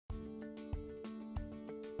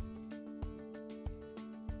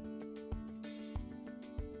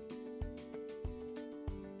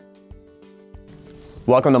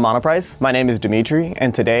Welcome to Monoprice. My name is Dimitri,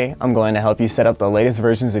 and today I'm going to help you set up the latest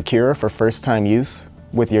versions of Cura for first-time use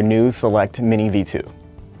with your new Select Mini V2.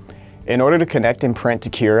 In order to connect and print to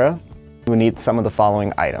Cura, we need some of the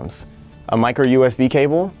following items: a micro USB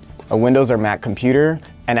cable, a Windows or Mac computer,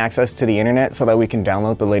 and access to the internet so that we can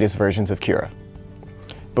download the latest versions of Cura.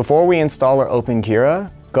 Before we install or open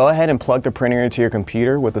Cura, go ahead and plug the printer into your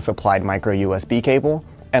computer with the supplied micro USB cable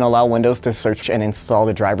and allow Windows to search and install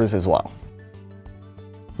the drivers as well.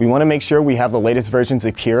 We want to make sure we have the latest versions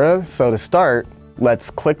of Cura, so to start, let's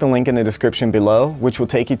click the link in the description below, which will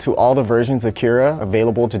take you to all the versions of Cura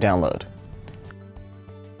available to download.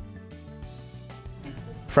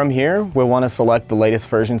 From here, we'll want to select the latest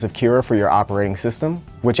versions of Cura for your operating system,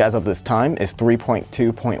 which as of this time is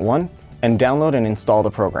 3.2.1, and download and install the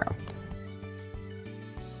program.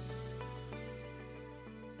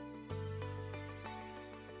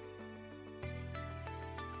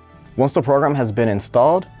 Once the program has been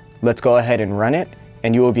installed, let's go ahead and run it,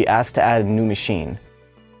 and you will be asked to add a new machine.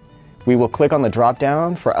 We will click on the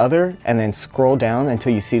drop-down for Other and then scroll down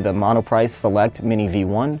until you see the Monoprice Select Mini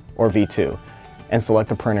V1 or V2 and select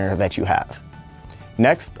the printer that you have.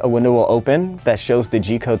 Next, a window will open that shows the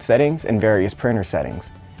G-code settings and various printer settings.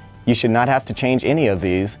 You should not have to change any of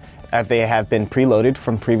these as they have been preloaded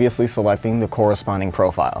from previously selecting the corresponding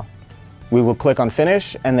profile. We will click on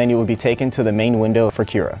Finish, and then you will be taken to the main window for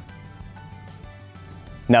Cura.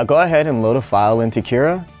 Now go ahead and load a file into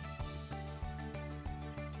Cura.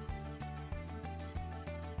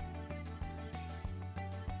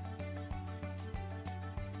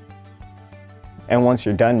 And once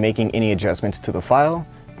you're done making any adjustments to the file,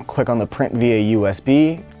 click on the Print via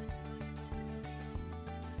USB.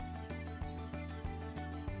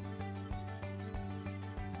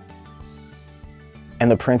 And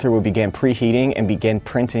the printer will begin preheating and begin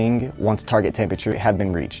printing once target temperature have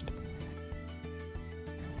been reached.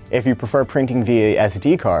 If you prefer printing via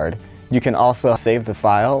SD card, you can also save the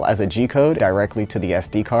file as a G-code directly to the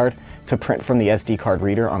SD card to print from the SD card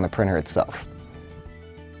reader on the printer itself.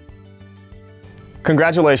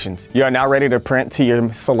 Congratulations, you are now ready to print to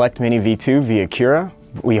your Select Mini V2 via Cura.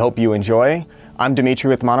 We hope you enjoy. I'm Dimitri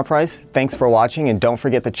with Monoprice. Thanks for watching, and don't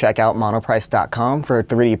forget to check out monoprice.com for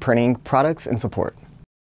 3D printing products and support.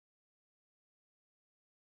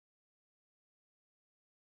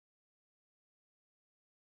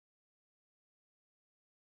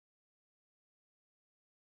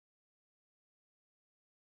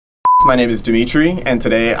 My name is Dimitri, and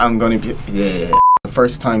today I'm going to be the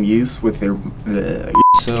first time use with their.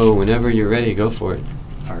 So whenever you're ready, go for it.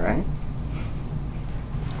 All right.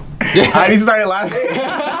 I just started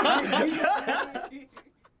laughing.